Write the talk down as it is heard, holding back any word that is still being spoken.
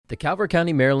The Calvert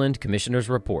County Maryland Commissioners'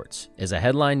 Reports is a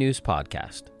headline news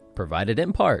podcast provided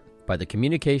in part by the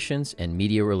Communications and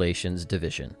Media Relations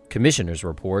Division. Commissioners'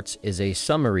 Reports is a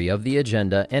summary of the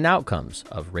agenda and outcomes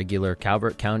of regular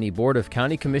Calvert County Board of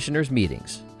County Commissioners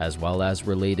meetings, as well as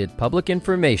related public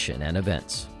information and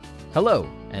events. Hello,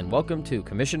 and welcome to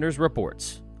Commissioners'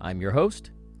 Reports. I'm your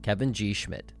host, Kevin G.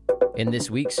 Schmidt. In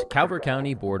this week's Calvert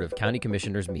County Board of County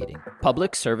Commissioners meeting,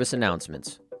 public service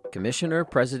announcements. Commissioner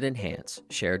President Hance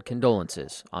shared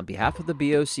condolences on behalf of the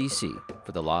BOCC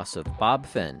for the loss of Bob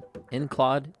Fenn and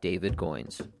Claude David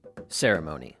Goins.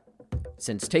 Ceremony.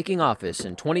 Since taking office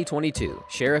in 2022,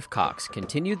 Sheriff Cox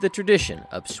continued the tradition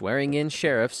of swearing in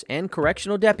sheriffs and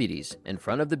correctional deputies in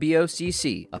front of the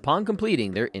BOCC upon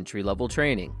completing their entry-level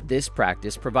training. This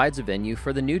practice provides a venue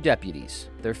for the new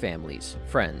deputies, their families,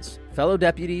 friends, fellow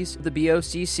deputies, the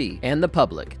BOCC, and the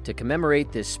public to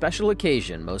commemorate this special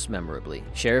occasion most memorably.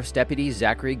 Sheriff's Deputy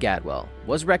Zachary Gadwell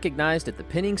was recognized at the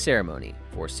pinning ceremony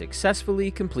for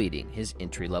successfully completing his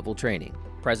entry-level training.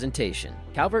 Presentation.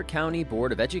 Calvert County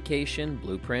Board of Education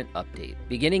Blueprint Update.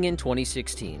 Beginning in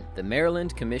 2016, the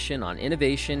Maryland Commission on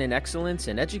Innovation and Excellence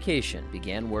in Education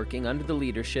began working under the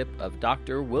leadership of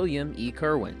Dr. William E.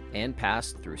 Kerwin and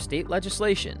passed through state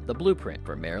legislation the Blueprint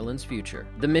for Maryland's Future.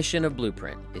 The mission of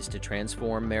Blueprint is to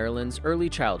transform Maryland's early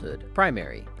childhood,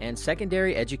 primary, and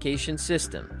secondary education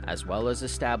system, as well as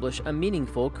establish a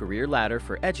meaningful career ladder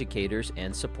for educators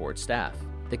and support staff.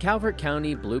 The Calvert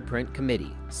County Blueprint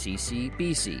Committee,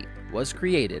 CCBC, was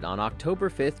created on October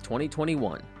 5,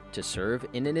 2021, to serve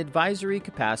in an advisory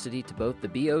capacity to both the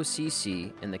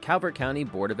BOCC and the Calvert County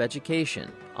Board of Education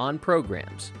on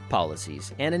programs,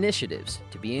 policies, and initiatives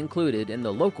to be included in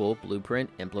the local Blueprint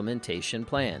implementation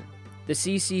plan. The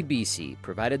CCBC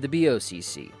provided the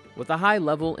BOCC with a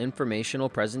high-level informational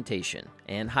presentation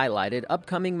and highlighted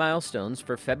upcoming milestones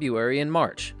for February and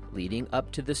March, leading up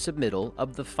to the submittal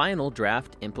of the final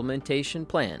draft implementation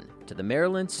plan to the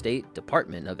Maryland State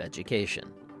Department of Education.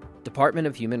 Department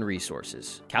of Human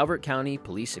Resources, Calvert County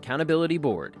Police Accountability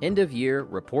Board, End-of-Year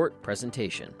Report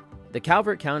Presentation. The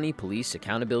Calvert County Police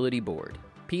Accountability Board,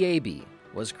 PAB,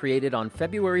 was created on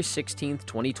February 16,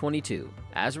 2022,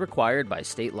 as required by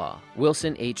state law.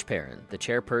 Wilson H. Perrin, the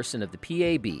chairperson of the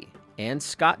PAB, and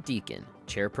Scott Deacon,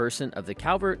 chairperson of the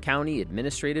Calvert County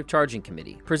Administrative Charging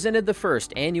Committee, presented the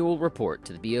first annual report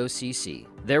to the BOCC.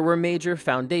 There were major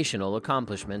foundational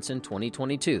accomplishments in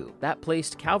 2022 that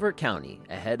placed Calvert County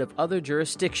ahead of other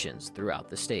jurisdictions throughout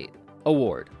the state.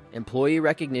 Award. Employee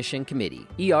Recognition Committee,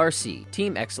 ERC,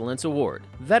 Team Excellence Award,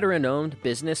 Veteran-Owned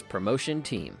Business Promotion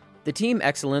Team. The Team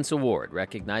Excellence Award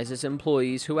recognizes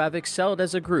employees who have excelled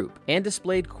as a group and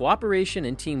displayed cooperation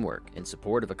and teamwork in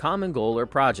support of a common goal or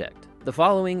project. The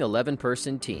following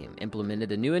 11-person team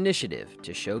implemented a new initiative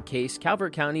to showcase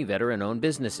Calvert County veteran-owned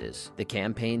businesses. The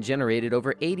campaign generated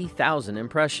over 80,000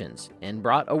 impressions and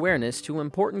brought awareness to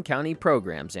important county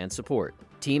programs and support.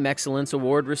 Team Excellence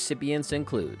Award recipients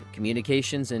include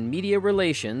Communications and Media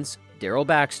Relations, Daryl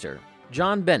Baxter,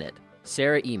 John Bennett,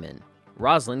 Sarah Eman,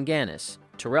 Roslyn Gannis,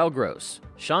 Terrell Gross,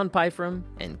 Sean Pyfram,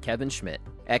 and Kevin Schmidt.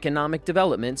 Economic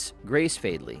Developments, Grace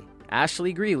Fadley,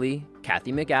 Ashley Greeley,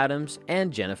 Kathy McAdams,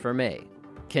 and Jennifer May.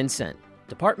 Consent.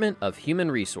 Department of Human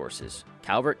Resources,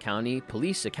 Calvert County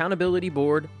Police Accountability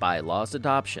Board, Bylaws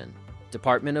Adoption.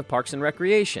 Department of Parks and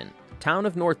Recreation, Town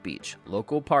of North Beach,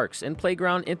 Local Parks and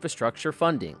Playground Infrastructure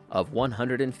funding of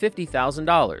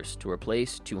 $150,000 to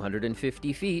replace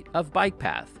 250 feet of bike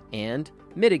path and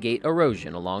mitigate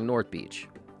erosion along North Beach.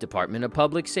 Department of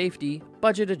Public Safety,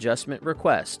 Budget Adjustment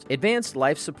Request, Advanced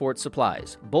Life Support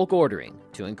Supplies, Bulk Ordering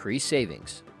to increase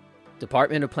savings.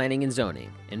 Department of Planning and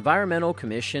Zoning, Environmental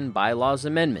Commission Bylaws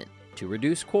Amendment to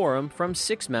reduce quorum from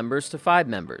 6 members to 5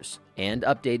 members, and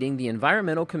updating the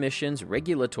Environmental Commission's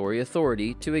regulatory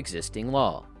authority to existing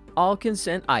law. All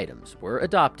consent items were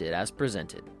adopted as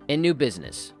presented. In new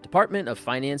business, Department of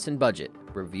Finance and Budget,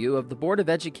 review of the Board of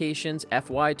Education's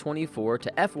FY24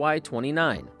 to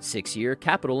FY29 6-year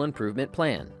capital improvement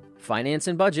plan. Finance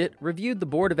and Budget reviewed the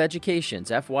Board of Education's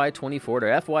FY24 to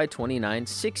FY29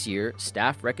 6-year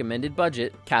staff recommended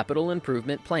budget capital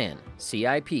improvement plan,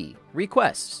 CIP,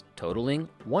 requests totaling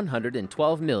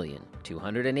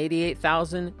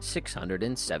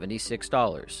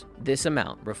 $112,288,676. This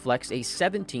amount reflects a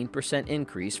 17%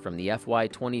 increase from the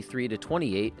FY23 to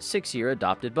 28 6-year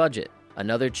adopted budget.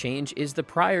 Another change is the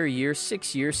prior year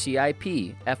 6-year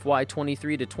CIP,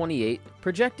 FY23 to 28,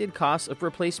 projected costs of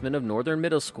replacement of Northern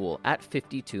Middle School at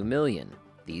 $52 million.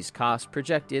 These costs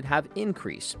projected have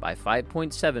increased by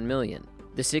 $5.7 million.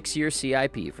 The 6-year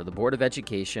CIP for the Board of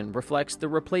Education reflects the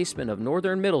replacement of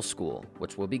Northern Middle School,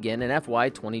 which will begin in FY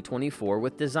 2024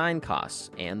 with design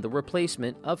costs, and the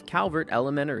replacement of Calvert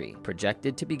Elementary,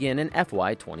 projected to begin in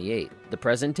FY 28. The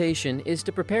presentation is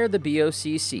to prepare the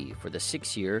BOCC for the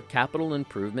 6-year Capital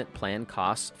Improvement Plan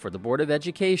costs for the Board of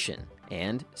Education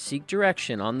and seek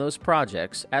direction on those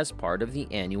projects as part of the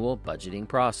annual budgeting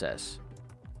process.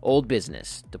 Old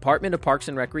business, Department of Parks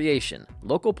and Recreation,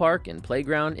 Local Park and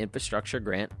Playground Infrastructure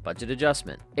Grant Budget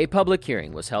Adjustment. A public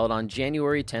hearing was held on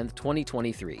January 10,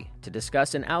 2023, to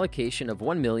discuss an allocation of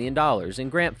 $1 million in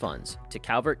grant funds to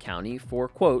Calvert County for,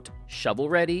 quote,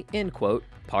 shovel-ready, end quote,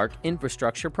 park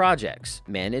infrastructure projects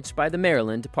managed by the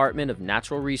Maryland Department of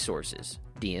Natural Resources,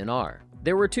 DNR.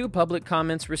 There were 2 public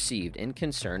comments received in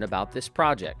concern about this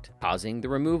project, causing the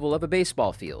removal of a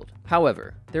baseball field.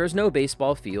 However, there is no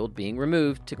baseball field being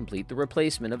removed to complete the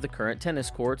replacement of the current tennis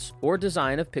courts or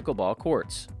design of pickleball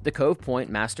courts. The Cove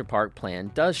Point Master Park Plan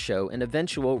does show an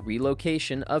eventual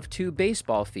relocation of 2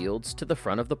 baseball fields to the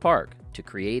front of the park to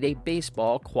create a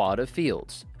baseball quad of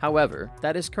fields. However,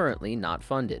 that is currently not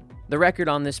funded. The record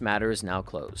on this matter is now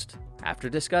closed. After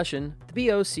discussion, the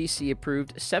BOCC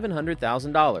approved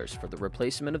 $700,000 for the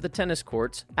replacement of the tennis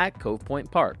courts at Cove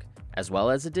Point Park, as well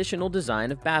as additional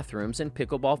design of bathrooms and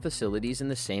pickleball facilities in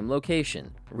the same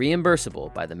location,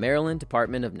 reimbursable by the Maryland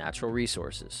Department of Natural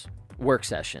Resources. Work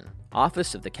session,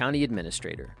 Office of the County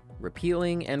Administrator,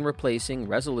 repealing and replacing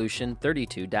Resolution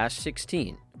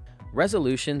 32-16.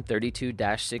 Resolution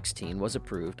 32-16 was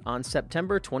approved on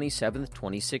September 27,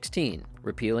 2016,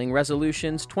 repealing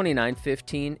Resolutions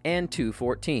 2915 and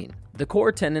 214. The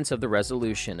core tenets of the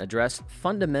resolution address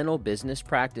fundamental business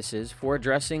practices for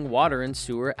addressing water and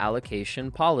sewer allocation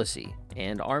policy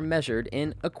and are measured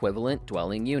in equivalent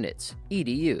dwelling units,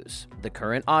 EDUs. The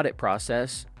current audit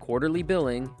process, quarterly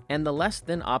billing, and the less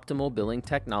than optimal billing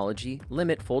technology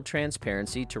limit full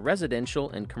transparency to residential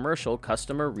and commercial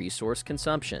customer resource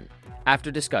consumption.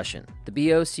 After discussion, the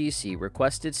BOCC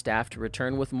requested staff to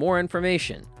return with more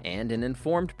information and an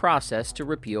informed process to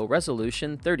repeal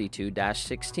Resolution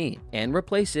 32-16 and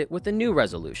replace it with a new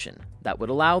resolution that would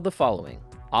allow the following: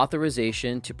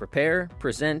 authorization to prepare,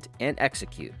 present, and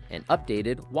execute an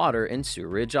updated water and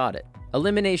sewerage audit.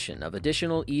 Elimination of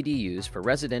additional EDUs for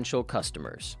residential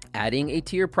customers. Adding a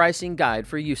tier pricing guide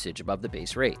for usage above the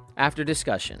base rate. After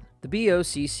discussion, the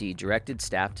BOCC directed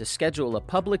staff to schedule a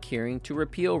public hearing to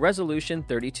repeal Resolution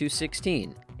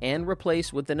 32-16 and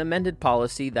replace with an amended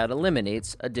policy that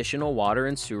eliminates additional water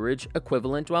and sewerage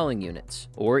equivalent dwelling units,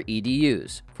 or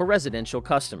EDUs, for residential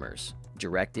customers.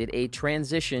 Directed a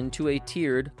transition to a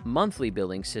tiered monthly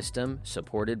billing system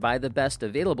supported by the best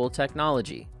available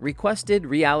technology. Requested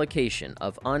reallocation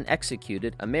of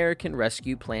unexecuted American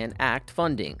Rescue Plan Act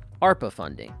funding, ARPA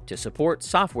funding, to support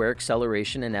software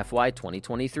acceleration in FY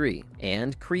 2023,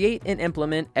 and create and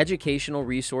implement educational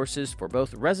resources for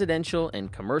both residential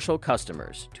and commercial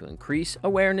customers to increase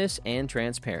awareness and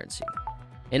transparency.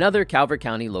 In other Calvert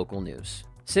County local news,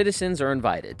 citizens are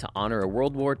invited to honor a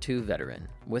World War II veteran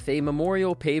with a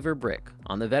memorial paver brick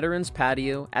on the Veterans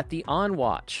Patio at the On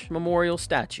Watch Memorial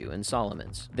Statue in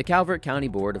Solomons. The Calvert County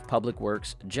Board of Public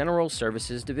Works General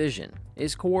Services Division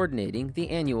is coordinating the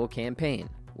annual campaign,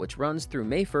 which runs through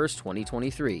May 1,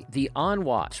 2023. The On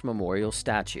Watch Memorial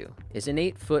Statue is an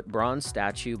 8-foot bronze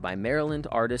statue by Maryland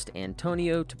artist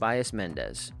Antonio Tobias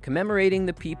Mendez, commemorating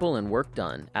the people and work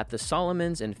done at the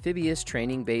Solomons Amphibious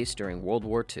Training Base during World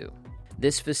War II.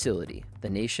 This facility, the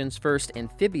nation's first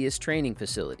amphibious training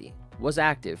facility, was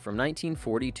active from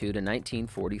 1942 to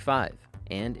 1945,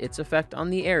 and its effect on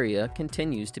the area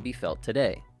continues to be felt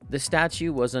today. The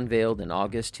statue was unveiled in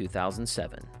August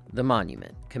 2007. The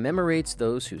monument commemorates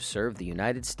those who served the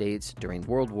United States during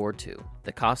World War II.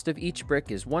 The cost of each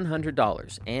brick is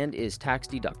 $100 and is tax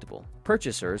deductible.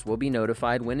 Purchasers will be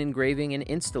notified when engraving and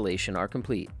installation are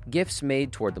complete. Gifts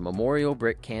made toward the Memorial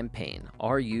Brick campaign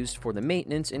are used for the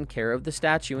maintenance and care of the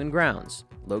statue and grounds,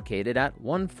 located at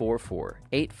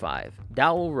 14485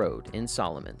 Dowell Road in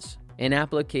Solomons. An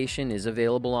application is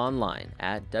available online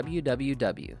at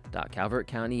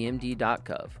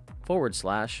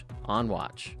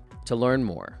www.calvertcountymd.gov/onwatch. To learn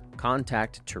more,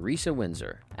 contact Teresa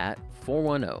Windsor at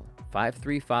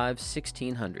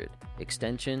 410-535-1600,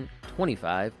 extension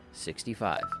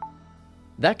 2565.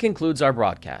 That concludes our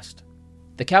broadcast.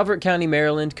 The Calvert County,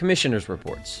 Maryland Commissioners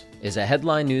Reports is a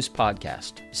headline news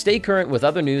podcast. Stay current with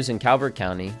other news in Calvert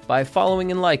County by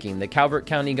following and liking the Calvert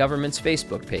County government's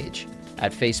Facebook page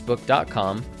at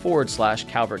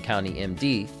facebook.com/Calvert County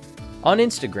MD, on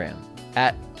Instagram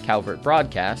at Calvert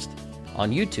Broadcast,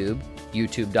 on YouTube,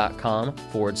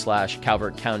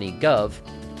 youtube.com/Calvert County Gov,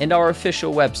 and our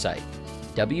official website,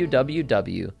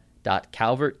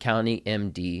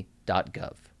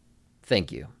 www.calvertcountymd.gov.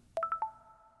 Thank you.